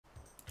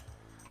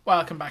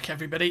Welcome back,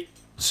 everybody.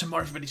 Some more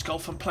Everybody's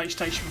Golf on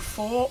PlayStation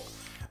 4.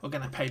 We're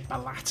going to play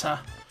Balata,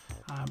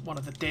 one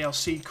of the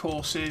DLC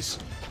courses.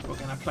 We're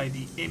going to play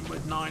the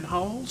Inward 9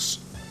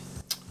 holes.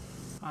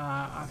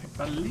 I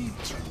believe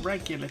it's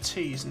regular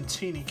tees and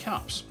teeny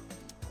cups.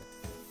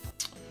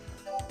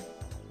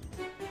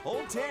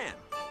 Hole 10.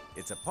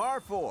 It's a par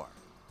 4.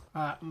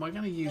 And we're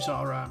going to use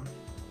our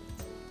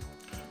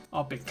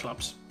big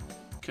clubs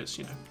because,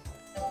 you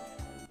know,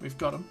 we've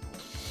got them.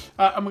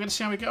 And we're going to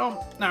see how we get on.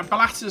 Now,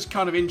 Balata is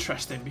kind of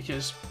interesting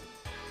because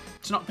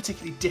it's not a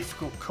particularly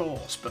difficult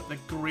course, but the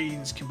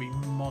greens can be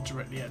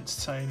moderately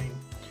entertaining.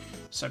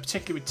 So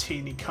particularly with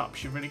teeny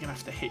cups, you're really going to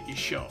have to hit your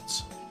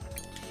shots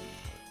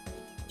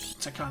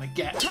to kind of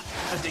get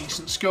a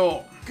decent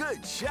score.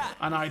 Good shot.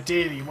 And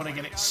ideally, you want to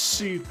get it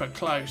super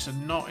close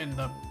and not in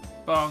the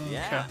bunker.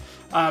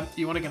 Yeah.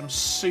 You want to get them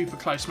super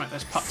close to make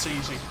those putts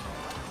easy.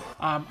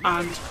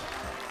 And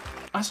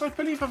as I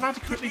believe I've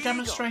adequately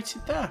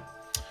demonstrated there.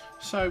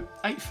 So,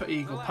 8-foot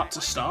eagle putt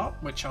to start,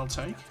 which I'll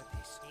take.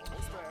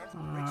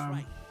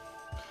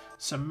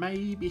 So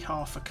maybe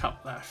half a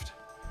cup left.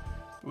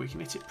 But we can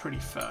hit it pretty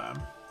firm.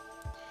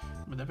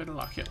 With a bit of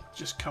luck, it'll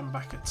just come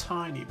back a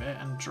tiny bit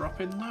and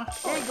drop in there.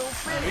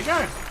 There we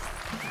go.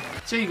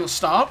 It's eagle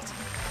start.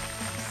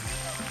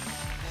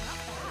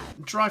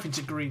 Driving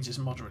to greens is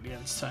moderately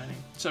entertaining.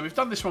 So we've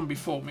done this one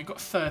before, and we've got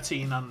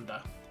 13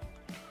 under.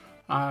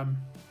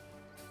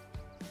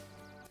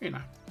 You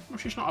know,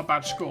 which is not a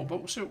bad score, but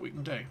we'll see what we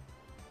can do.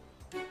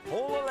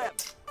 Hole 11.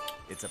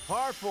 It's a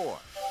par 4.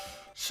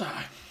 So,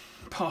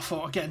 par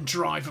 4 again,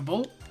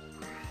 drivable.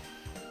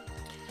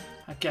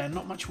 Again,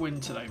 not much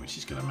wind today, which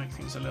is going to make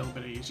things a little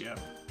bit easier.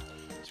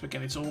 So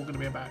again, it's all going to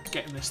be about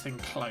getting this thing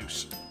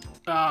close.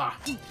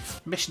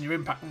 Missing your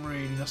impact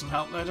really doesn't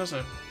help there, does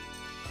it?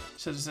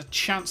 So there's a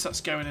chance that's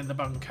going in the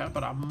bunker,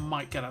 but I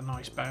might get a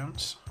nice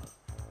bounce.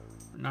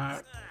 No,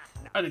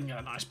 I didn't get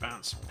a nice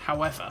bounce.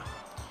 However,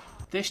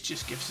 this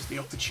just gives us the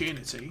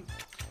opportunity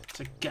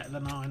to get the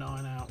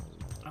 9-iron out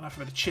and have a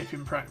bit of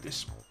chipping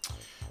practice.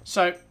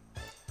 So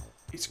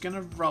it's going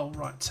to roll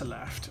right to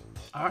left.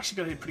 I've actually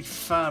got to hit pretty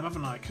firm,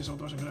 haven't I? Because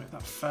otherwise I'm going to hit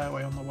that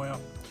fairway on the way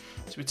up.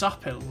 So if it's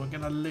uphill, we're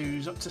going to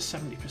lose up to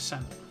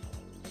 70%.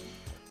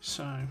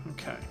 So,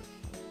 okay.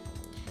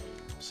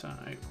 So,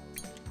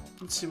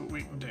 let's see what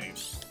we can do.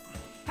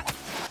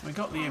 We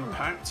got the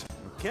impact.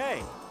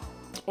 Okay.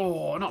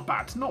 Oh, not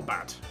bad, not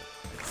bad.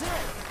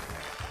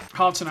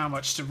 Hard to know how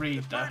much to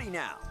read there.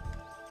 Now.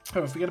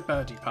 Oh, if we get a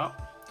birdie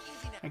putt,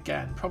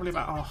 again, probably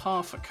about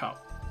half a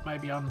cup,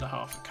 maybe under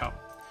half a cup.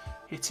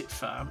 Hit it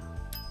firm.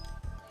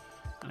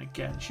 And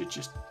again, should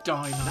just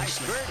die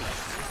nicely.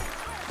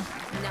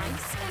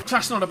 Nice.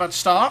 That's not a bad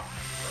start.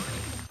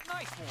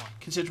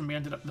 Considering we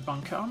ended up in the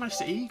bunker. I managed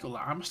to eagle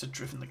that. I must have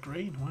driven the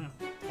green. Wow.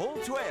 Hole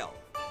 12.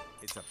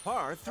 It's a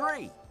par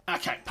 3.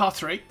 Okay, par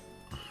 3.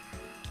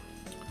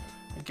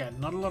 Again,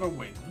 not a lot of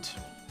wind.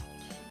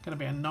 Going to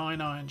be a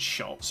 9-iron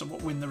shot, so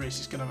what wind there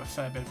is going to have a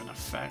fair bit of an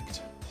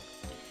effect.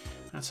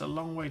 That's a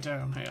long way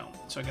downhill.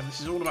 So again,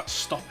 this is all about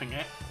stopping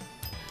it.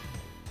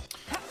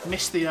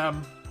 Missed the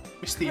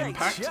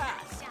impact.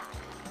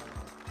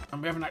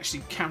 And we haven't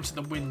actually counted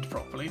the wind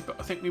properly, but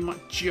I think we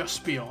might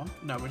just be on.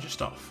 No, we're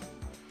just off.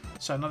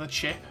 So another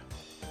chip.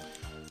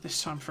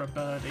 This time for a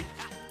birdie.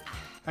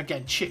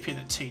 Again, chipping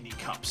at teeny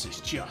cups is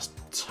just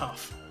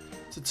tough.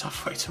 It's a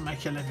tough way to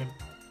make a living.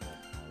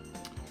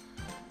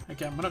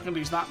 Again, we're not going to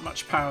lose that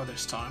much power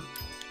this time.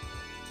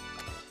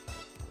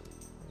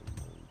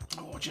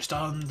 Oh, just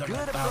under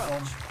that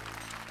one.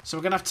 So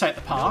we're going to have to take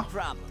the par. No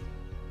problem.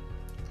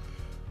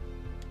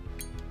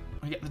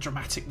 I get the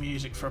dramatic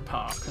music for a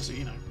par because,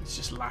 you know, it's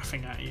just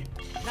laughing at you.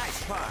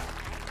 Nice par.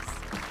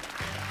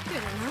 Good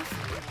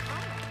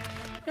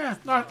enough. Yeah,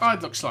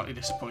 I'd look slightly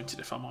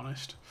disappointed if I'm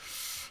honest.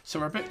 So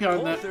we're a bit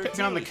behind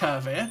the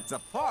curve here. It's a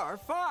par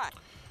 5.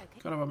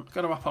 Got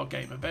to up our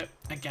game a bit.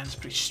 Again, it's a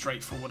pretty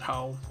straightforward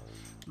hole.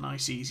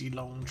 Nice, easy,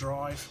 long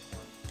drive.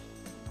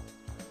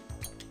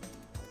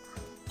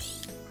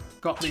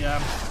 Got the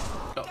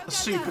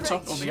super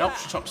top or the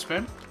ultra top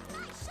spin.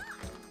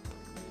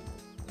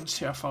 Let's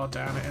see how far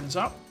down it ends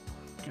up.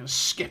 Going to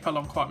skip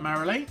along quite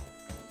merrily.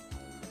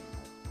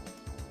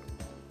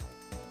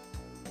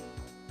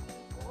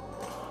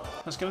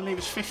 That's going to leave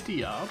us 50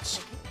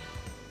 yards.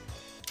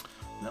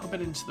 A little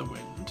bit into the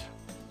wind.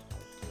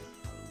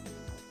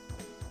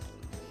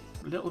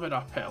 A little bit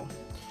uphill.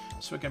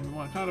 So again,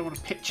 we kind of want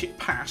to pitch it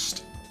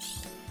past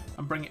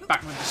and bring it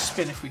back with the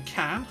spin if we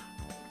can.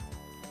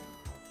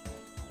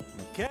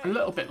 Okay. A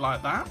little bit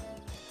like that.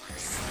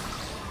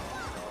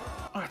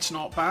 That's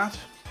not bad.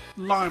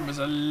 Line was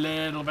a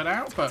little bit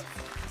out, but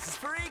This is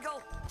for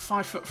eagle.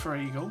 5 foot for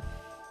eagle.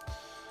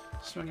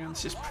 So again,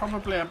 this is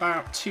probably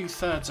about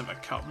 2/3 of a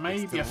cup,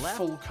 maybe a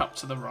full cup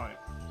to the right.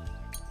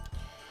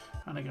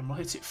 And again, we'll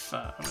hit it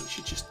firm. It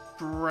should just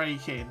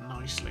break in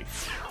nicely.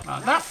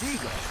 Like that.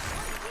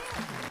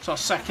 It's our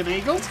second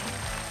eagle.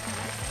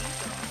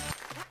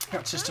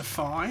 That's just a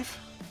 5.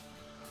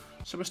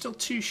 So we're still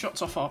 2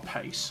 shots off our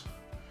pace,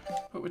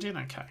 but we're doing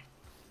okay.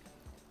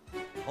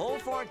 Hole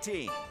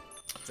 14.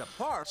 It's It's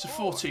a par So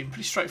 4. 14,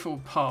 pretty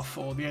straightforward par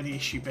 4. The only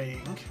issue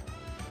being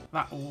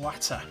that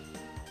water.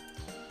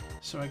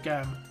 So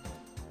again,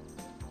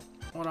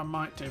 what I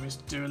might do is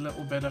do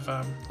a bit of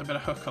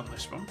hook on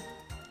this one.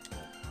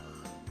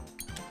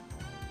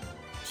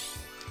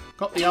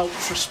 Got the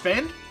ultra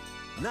spin.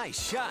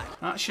 Nice shot.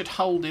 That should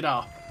hold it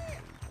up.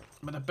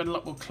 But a bit of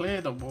luck will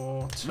clear the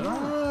water.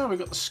 Oh, we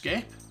got the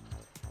skip.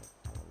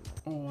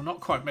 Oh, not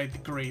quite made the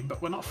green,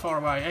 but we're not far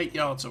away. 8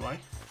 yards away.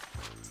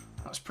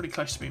 That's pretty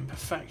close to being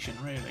perfection,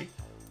 really.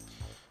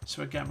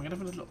 So again, we're gonna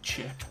have a little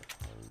chip.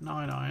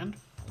 9 iron.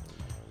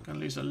 Gonna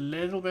lose a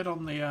little bit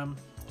on the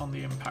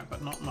impact,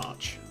 but not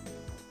much.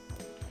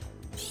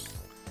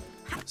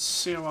 Let's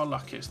see how our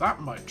luck is.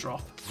 That might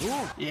drop.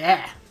 Ooh.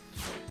 Yeah.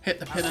 Hit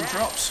the pin and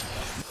drops.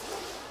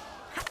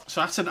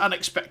 So that's an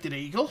unexpected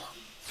eagle.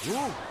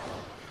 Ooh.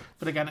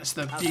 But again, it's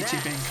the beauty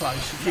of being close.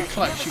 If you're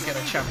close, you get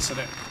a chance at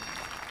it.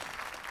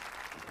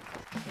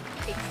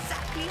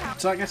 Exactly how.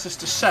 So that gets us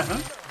to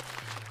 7.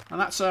 And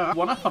that's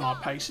one up on our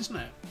pace, isn't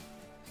it?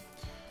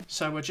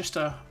 So we're just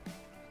a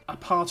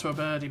par to a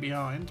birdie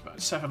behind,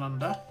 but 7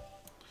 under.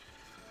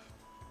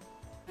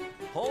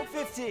 Hole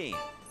 15.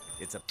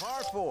 It's a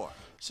par 4.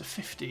 So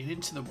 15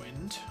 into the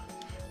wind.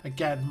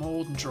 Again,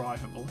 more than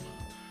drivable.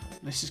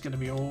 And this is going to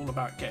be all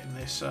about getting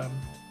this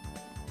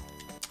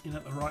in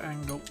at the right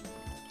angle.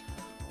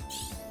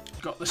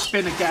 Got the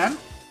spin again.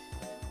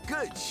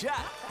 Good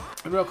shot.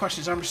 The real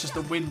question is how much does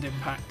the wind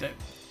impact it?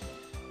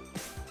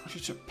 I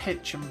should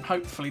pitch and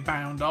hopefully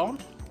bound on.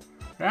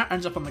 Yeah,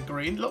 ends up on the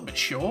green. A little bit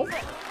short.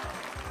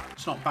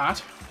 It's not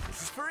bad.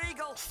 This is for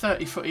eagle.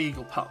 30-foot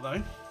eagle putt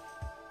though.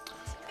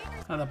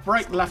 And the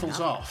brake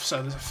levels off,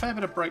 so there's a fair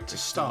bit of brake to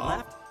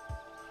start.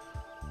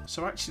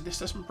 So actually this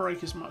doesn't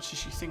break as much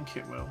as you think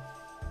it will.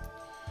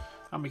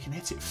 And we can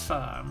hit it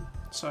firm.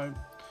 So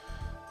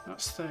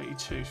that's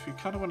 32. So we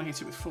kind of want to hit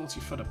it with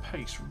 40 foot of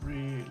pace,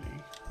 really.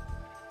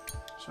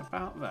 So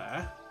about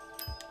there.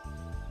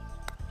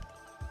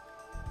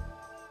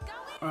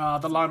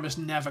 The line was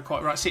never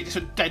quite right. See, this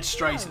was dead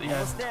straight at the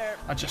end.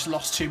 I just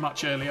lost too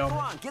much early on. Come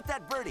on, get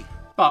that birdie.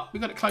 But we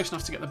got it close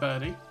enough to get the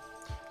birdie.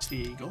 It's the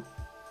eagle.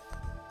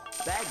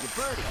 Bag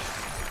the birdie.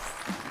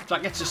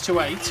 That gets us to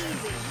 8.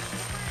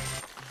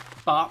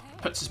 But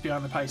puts us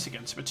behind the pace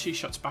again. So we're 2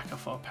 shots back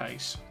off our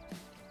pace.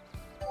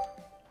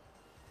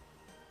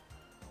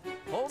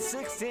 Hole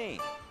 16.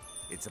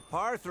 It's a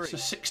par 3. So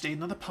 16,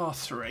 another par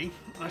 3.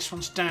 This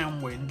one's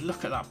downwind.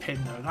 Look at that pin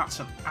though. That's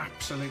an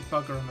absolute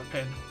bugger of a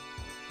pin.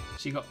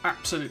 So you've got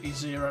absolutely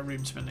 0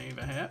 room to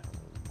manoeuvre here.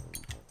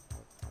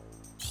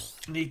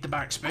 Need the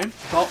backspin.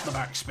 Got the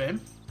backspin.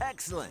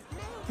 Excellent.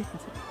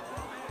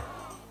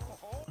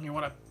 You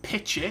want to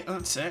pitch it,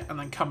 that's it, and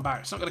then come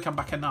back. It's not going to come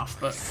back enough,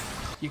 but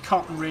you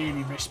can't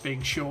really risk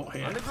being short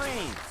here. On the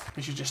greens.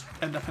 Because you just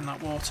end up in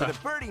that water. For the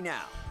birdie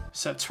now.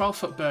 So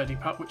 12-foot birdie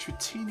putt, which with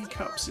teeny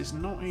cups is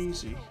not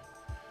easy.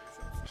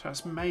 So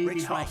it's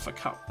maybe half a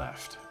cup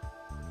left.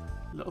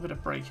 A little bit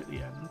of break at the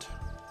end.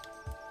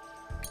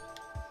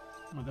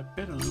 With a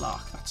bit of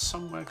luck, that's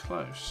somewhere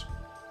close.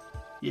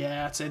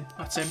 Yeah, that's in.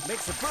 That's in.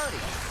 Makes a birdie.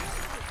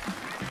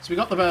 So we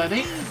got the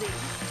birdie.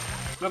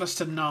 Got us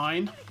to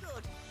 9.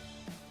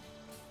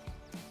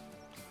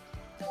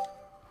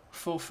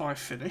 4-5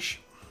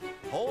 finish.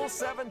 Hole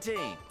 17.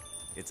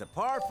 It's a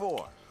par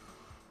 4.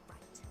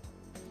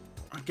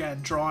 Again,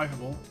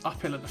 drivable.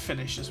 Uphill at the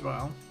finish as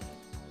well.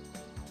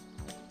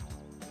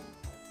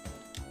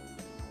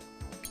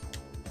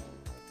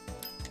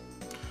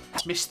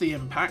 Missed the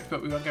impact,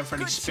 but we won't go for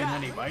any spin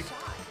anyway.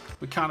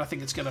 We kind of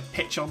think it's going to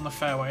pitch on the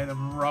fairway and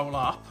then roll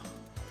up.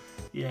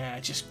 Yeah,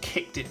 it just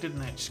kicked it,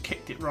 didn't it? Just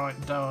kicked it right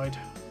and died.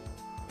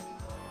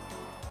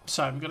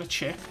 So we've got a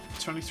chip,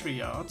 23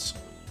 yards.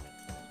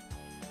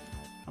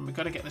 And we've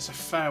got to get this a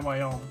fairway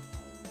on.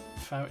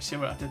 Fairway, see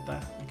what I did there?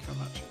 Thank you very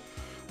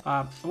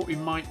much. What we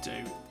might do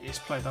is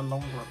play the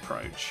longer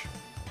approach.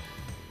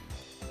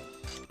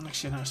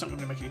 Actually, no, it's not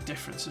going to make any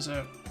difference, is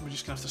it? We're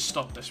just going to have to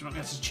stop this. We're not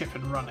going to have to chip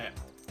and run it.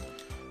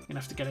 We're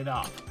going to have to get it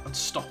up and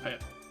stop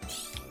it.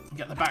 And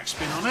get the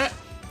backspin on it.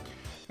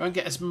 We won't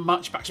get as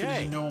much backspin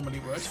as you normally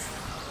would.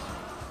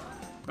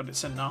 But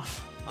it's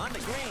enough. On the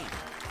green.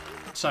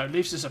 So,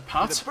 leaves us a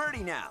putt. For the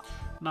birdie now.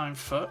 9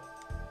 foot.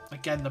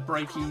 Again, the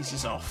break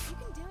eases off.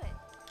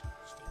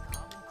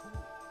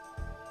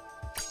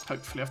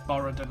 Hopefully I've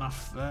borrowed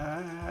enough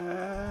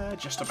there.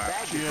 Just about.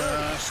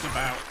 Just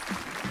about.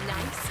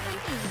 Nice and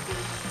easy.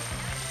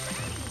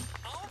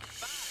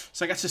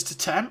 So that gets us to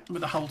 10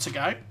 with a hole to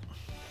go.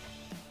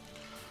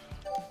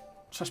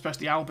 So I suppose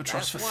the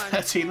albatross for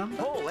 13 under.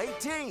 Hole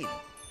 18.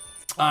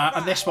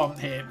 And this one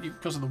here,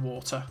 because of the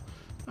water.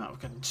 Oh, we've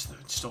got to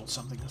install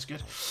something, that's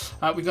good.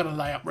 We've got to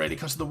lay up really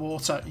because of the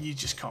water. You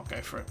just can't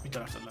go for it. We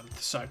don't have the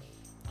length. So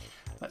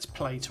let's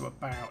play to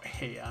about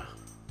here.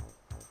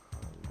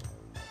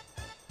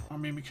 I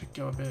mean, we could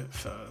go a bit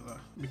further.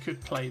 We could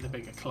play the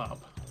bigger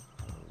club.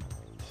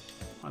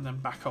 And then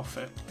back off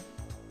it.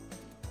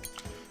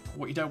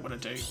 What you don't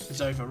want to do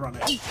is overrun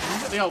it.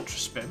 We've got the ultra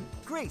spin.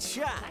 Great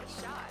shot.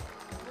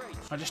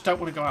 I just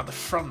don't want to go out the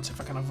front if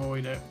I can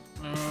avoid it.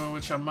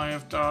 Which I may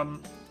have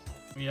done.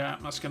 Yeah,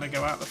 that's going to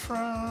go out the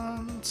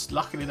front.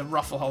 Luckily, the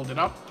rough will hold it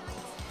up.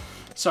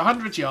 So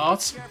 100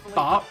 yards,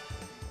 but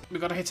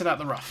we've got to hit it out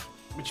the rough,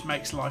 which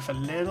makes life a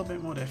little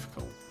bit more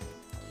difficult.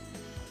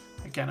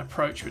 Again,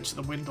 approach which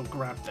the wind will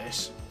grab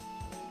this.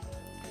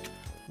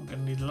 We're going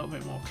to need a little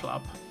bit more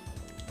club.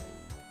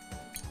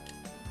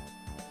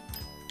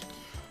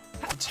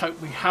 Let's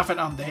hope we haven't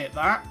underhit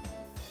that.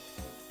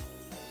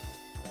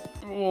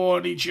 Oh,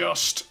 only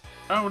just.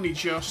 Only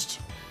just.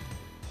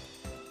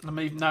 I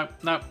mean, no.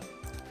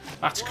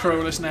 That's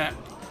cruel, isn't it?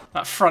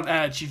 That front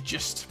edge, you've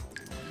just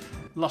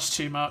lost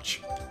too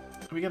much.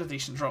 We get a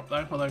decent drop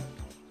though, although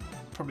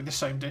probably the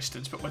same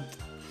distance, but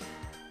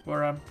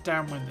we're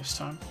downwind this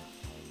time.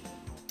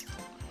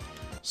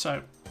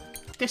 So,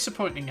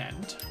 disappointing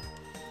end.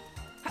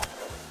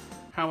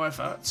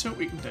 However, let's see what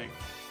we can do.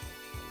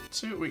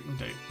 See what we can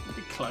do. We'll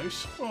be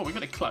close. Oh, we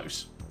got it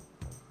close.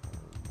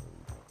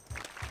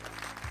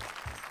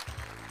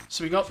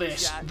 So we got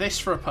this. This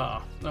for a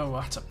par. Oh,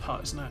 that's a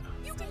putt, isn't it?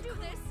 You can do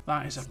this.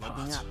 That is a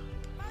putt.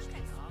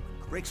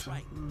 Breaks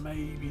right.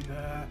 Maybe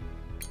there.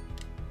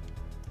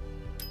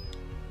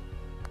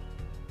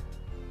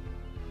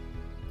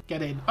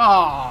 Get in.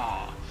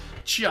 Ah,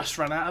 just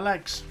ran out of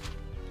legs.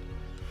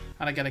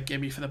 And I get a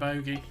gimme for the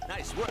bogey.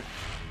 Nice work.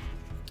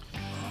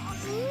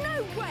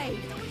 No way.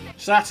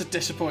 So that's a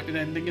disappointing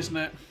ending, isn't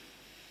it?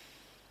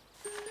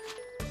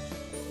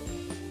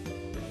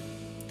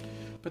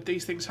 But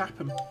these things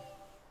happen.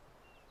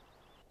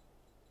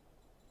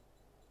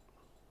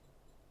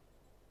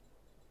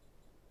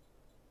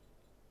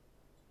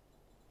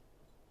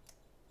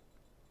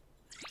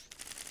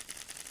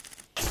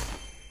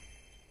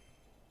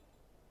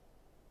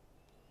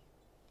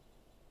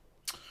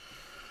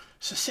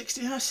 So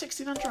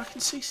 16 under, I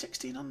can see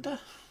 16 under.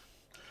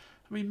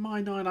 I mean,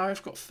 my 9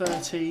 I've got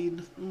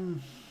 13.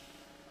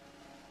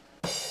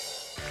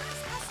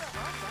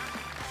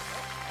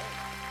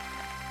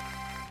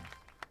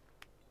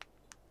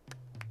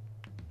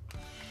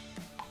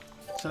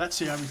 So let's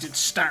see how we did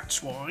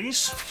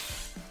stats-wise.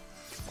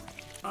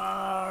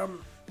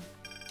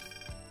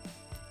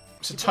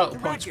 So total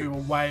points we were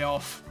way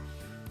off.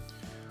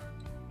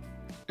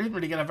 Didn't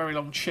really get a very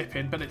long chip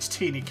in, but it's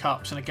teeny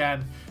cups, and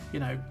again, you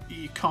know,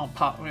 you can't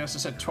putt. I mean, as I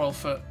said, 12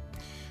 foot.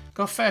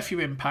 Got a fair few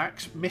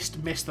impacts. Missed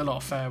a lot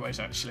of fairways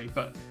actually,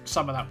 but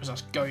some of that was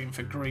us going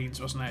for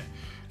greens, wasn't it?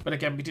 But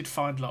again, we did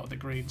find a lot of the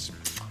greens.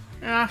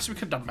 Yeah, so we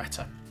could have done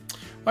better.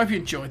 I hope you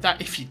enjoyed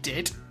that. If you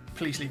did,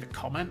 please leave a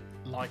comment,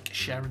 like,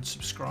 share, and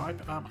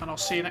subscribe. And I'll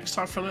see you next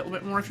time for a little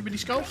bit more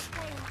Everybody's Golf.